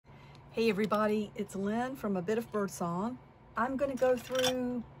Hey everybody, it's Lynn from A Bit of Birdsong. I'm going to go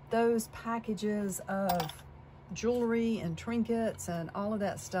through those packages of jewelry and trinkets and all of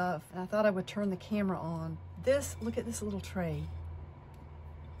that stuff. And I thought I would turn the camera on. Look at this little tray.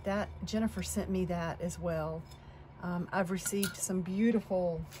 That Jennifer sent me that as well. I've received some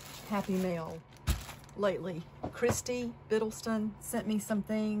beautiful happy mail lately. Christy Biddleston sent me some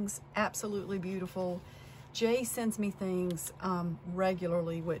things, absolutely beautiful. Jay sends me things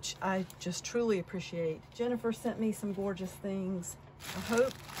regularly, which I just truly appreciate. Jennifer sent me some gorgeous things. I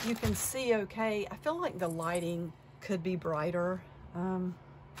hope you can see okay. I feel like the lighting could be brighter.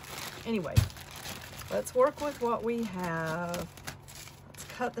 Anyway, let's work with what we have. Let's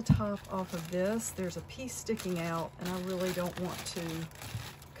cut the top off of this. There's a piece sticking out and I really don't want to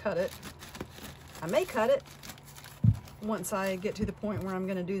cut it. I may cut it once I get to the point where I'm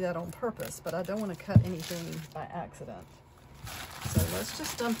going to do that on purpose, but I don't want to cut anything by accident. So let's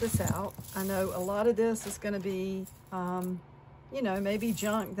just dump this out. I know a lot of this is going to be, you know, maybe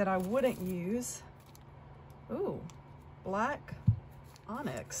junk that I wouldn't use. Ooh, black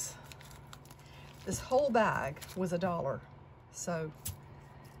onyx. This whole bag was $1. So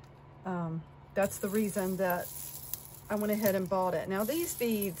that's the reason that I went ahead and bought it. Now these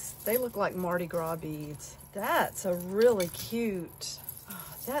beads, they look like Mardi Gras beads. That's a really cute,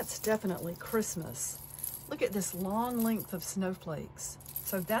 that's definitely Christmas. Look at this long length of snowflakes.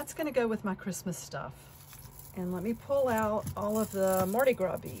 So that's gonna go with my Christmas stuff. And let me pull out all of the Mardi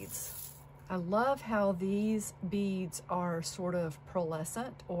Gras beads. I love how these beads are sort of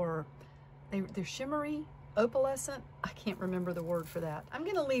pearlescent, or they're shimmery, opalescent. I can't remember the word for that. I'm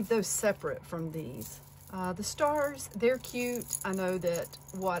gonna leave those separate from these. The stars, they're cute. I know that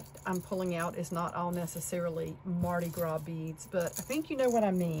what I'm pulling out is not all necessarily Mardi Gras beads, but I think you know what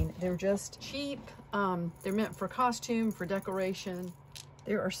I mean. They're just cheap. They're meant for costume, for decoration.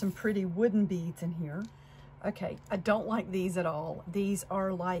 There are some pretty wooden beads in here. Okay, I don't like these at all. These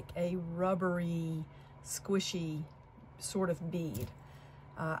are like a rubbery, squishy sort of bead.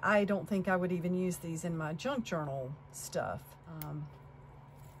 I don't think I would even use these in my junk journal stuff.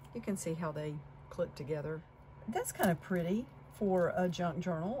 You can see how they clip together. That's kind of pretty for a junk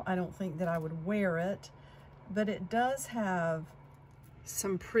journal. I don't think that I would wear it, but it does have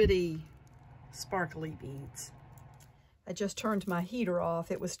some pretty sparkly beads. I just turned my heater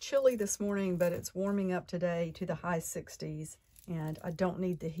off. It was chilly this morning, but it's warming up today to the high 60s, and I don't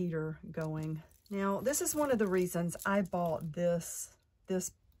need the heater going. Now, this is one of the reasons I bought this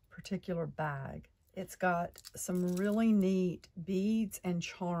particular bag. It's got some really neat beads and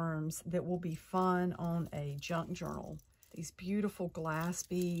charms that will be fun on a junk journal. These beautiful glass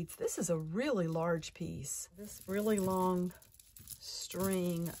beads. This is a really large piece. This really long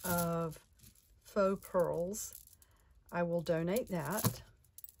string of faux pearls. I will donate that.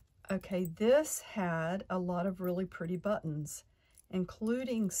 Okay, this had a lot of really pretty buttons,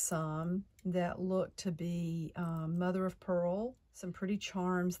 including some that look to be mother of pearl. Some pretty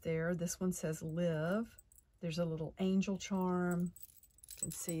charms there. This one says live. There's a little angel charm. You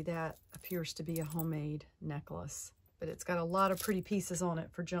can see that appears to be a homemade necklace, but it's got a lot of pretty pieces on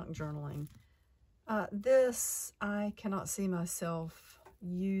it for junk journaling. This, I cannot see myself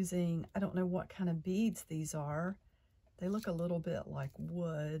using. I don't know what kind of beads these are. They look a little bit like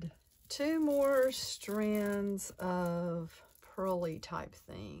wood. Two more strands of pearly type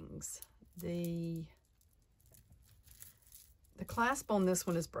things. The clasp on this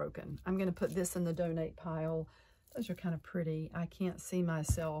one is broken. I'm going to put this in the donate pile. Those are kind of pretty. I can't see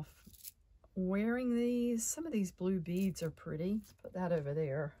myself wearing these. Some of these blue beads are pretty. Let's put that over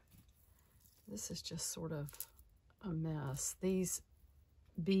there. This is just sort of a mess. These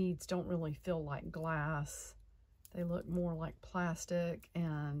beads don't really feel like glass. They look more like plastic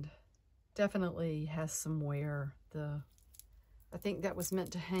and definitely has some wear. I think that was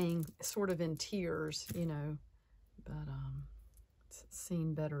meant to hang sort of in tiers, you know, but it's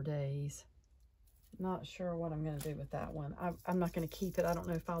seen better days. Not sure what I'm going to do with that one. I'm not going to keep it. I don't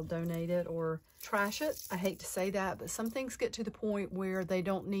know if I'll donate it or trash it. I hate to say that, but some things get to the point where they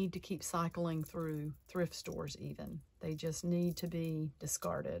don't need to keep cycling through thrift stores even. They just need to be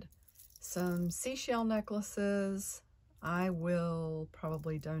discarded. Some seashell necklaces. I will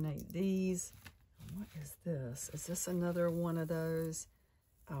probably donate these. What is this? Is this another one of those?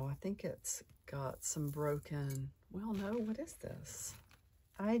 Oh, I think it's got some broken. Well, no, what is this?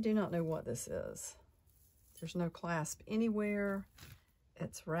 I do not know what this is. There's no clasp anywhere.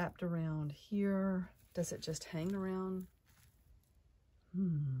 It's wrapped around here. Does it just hang around?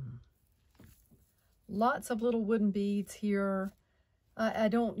 Lots of little wooden beads here. I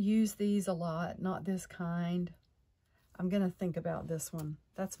don't use these a lot, not this kind. I'm gonna think about this one.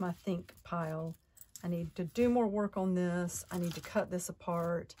 That's my think pile. I need to do more work on this. I need to cut this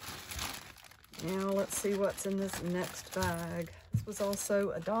apart. Now let's see what's in this next bag. This was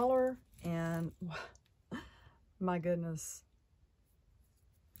also $1, and my goodness.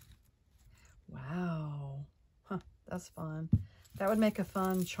 Wow, huh, that's fun. That would make a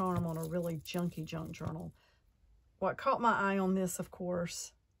fun charm on a really junky junk journal. What caught my eye on this, of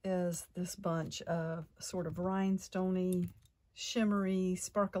course, is this bunch of sort of rhinestoney, shimmery,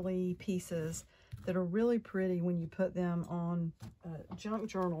 sparkly pieces that are really pretty when you put them on junk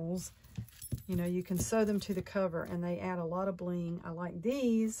journals. You know, you can sew them to the cover and they add a lot of bling. I like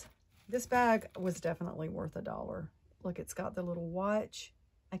these. This bag was definitely worth $1. Look, it's got the little watch.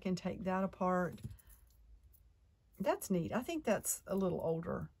 I can take that apart. That's neat. I think that's a little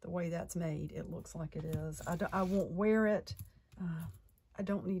older, the way that's made. It looks like it is. I won't wear it. I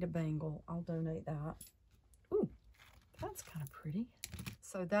don't need a bangle. I'll donate that. Ooh, that's kind of pretty.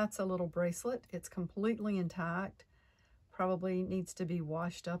 So that's a little bracelet. It's completely intact. Probably needs to be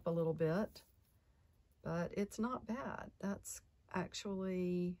washed up a little bit, but it's not bad. That's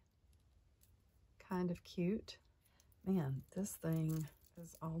actually kind of cute. Man, this thing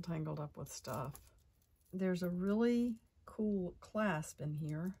is all tangled up with stuff. There's a really cool clasp in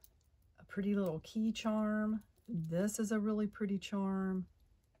here. A pretty little key charm. This is a really pretty charm.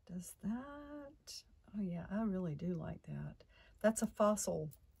 Does that? Oh yeah, I really do like that. That's a fossil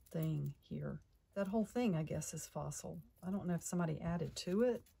thing here. That whole thing, I guess, is fossil. I don't know if somebody added to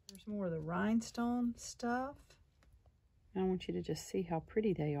it. There's more of the rhinestone stuff. I want you to just see how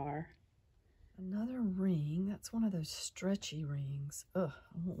pretty they are. Another ring. That's one of those stretchy rings. Ugh,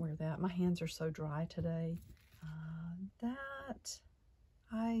 I won't wear that. My hands are so dry today.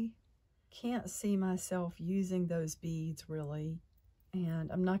 I can't see myself using those beads really.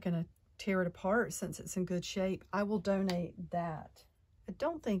 And I'm not going to tear it apart since it's in good shape. I will donate that. I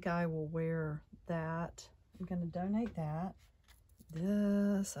don't think I will wear that. I'm going to donate that.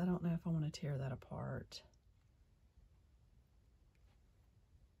 This, I don't know if I want to tear that apart.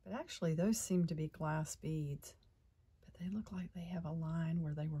 But actually, those seem to be glass beads. But they look like they have a line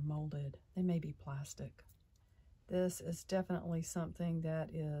where they were molded. They may be plastic. This is definitely something that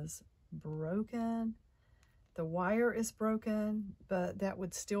is broken. The wire is broken, but that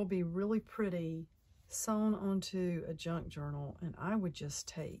would still be really pretty sewn onto a junk journal. And I would just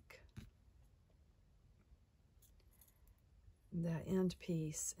take that end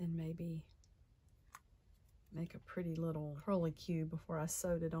piece and maybe make a pretty little curly cue before I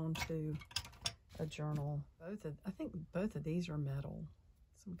sewed it onto a journal. I think both of these are metal,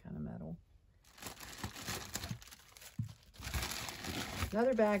 some kind of metal.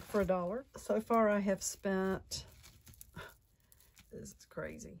 Another bag for $1. So far I have spent, this is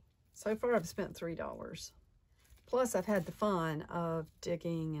crazy. So far I've spent $3. Plus I've had the fun of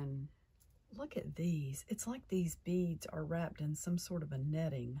digging, and look at these. It's like these beads are wrapped in some sort of a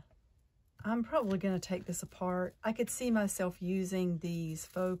netting. I'm probably going to take this apart. I could see myself using these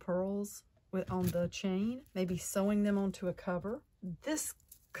faux pearls on the chain, maybe sewing them onto a cover. This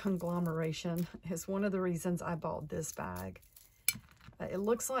conglomeration is one of the reasons I bought this bag. It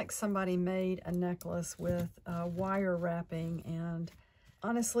looks like somebody made a necklace with wire wrapping, and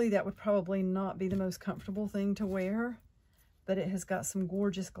honestly, that would probably not be the most comfortable thing to wear, but it has got some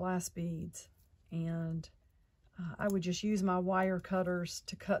gorgeous glass beads, and I would just use my wire cutters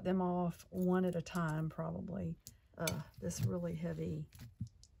to cut them off one at a time, probably. This really heavy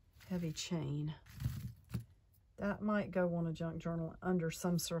chain. That might go on a junk journal under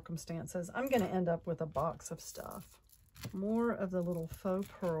some circumstances. I'm going to end up with a box of stuff. More of the little faux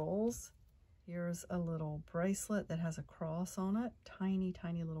pearls. Here's a little bracelet that has a cross on it. Tiny,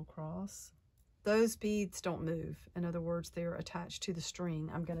 tiny little cross. Those beads don't move. In other words, they're attached to the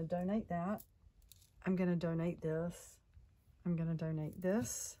string. I'm going to donate that. I'm going to donate this. I'm going to donate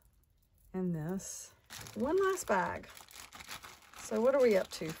this and this. One last bag. So what are we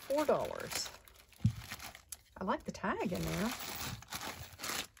up to? $4. I like the tag in there.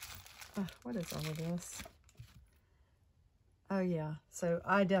 What is all of this? Oh yeah, so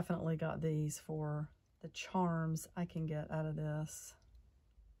I definitely got these for the charms I can get out of this.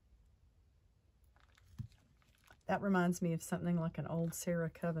 That reminds me of something like an old Sarah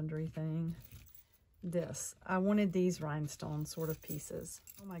Coventry thing. This, I wanted these rhinestone sort of pieces.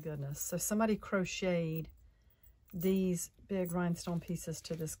 Oh my goodness. So somebody crocheted these big rhinestone pieces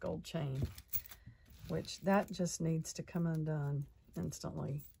to this gold chain, which that just needs to come undone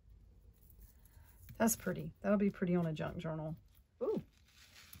instantly. That's pretty. That'll be pretty on a junk journal. Ooh,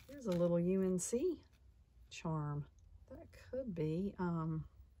 here's a little UNC charm. That could be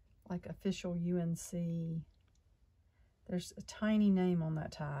like official UNC There's a tiny name on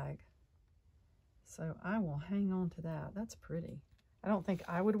that tag. So I will hang on to that. That's pretty. I don't think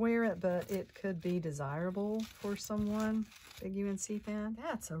I would wear it, but it could be desirable for someone. Big UNC fan.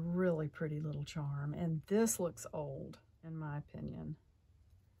 That's a really pretty little charm. And this looks old, in my opinion.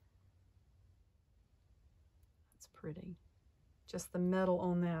 That's pretty. Just the metal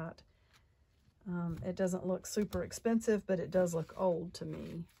on that. It doesn't look super expensive, but it does look old to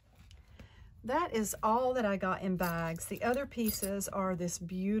me. That is all that I got in bags. The other pieces are this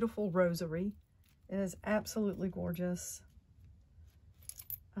beautiful rosary. It is absolutely gorgeous.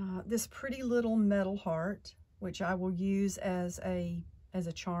 This pretty little metal heart, which I will use as a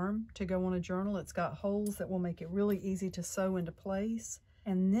charm to go on a journal. It's got holes that will make it really easy to sew into place.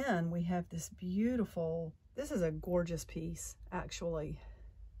 And then we have this beautiful, this is a gorgeous piece, actually.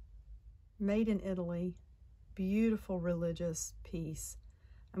 Made in Italy, beautiful religious piece.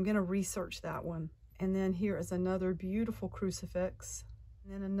 I'm going to research that one. And then here is another beautiful crucifix.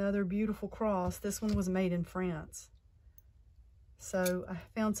 And then another beautiful cross. This one was made in France. So I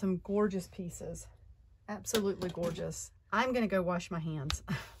found some gorgeous pieces. Absolutely gorgeous. I'm going to go wash my hands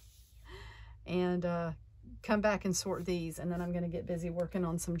and come back and sort these. And then I'm going to get busy working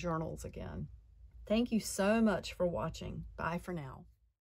on some journals again. Thank you so much for watching. Bye for now.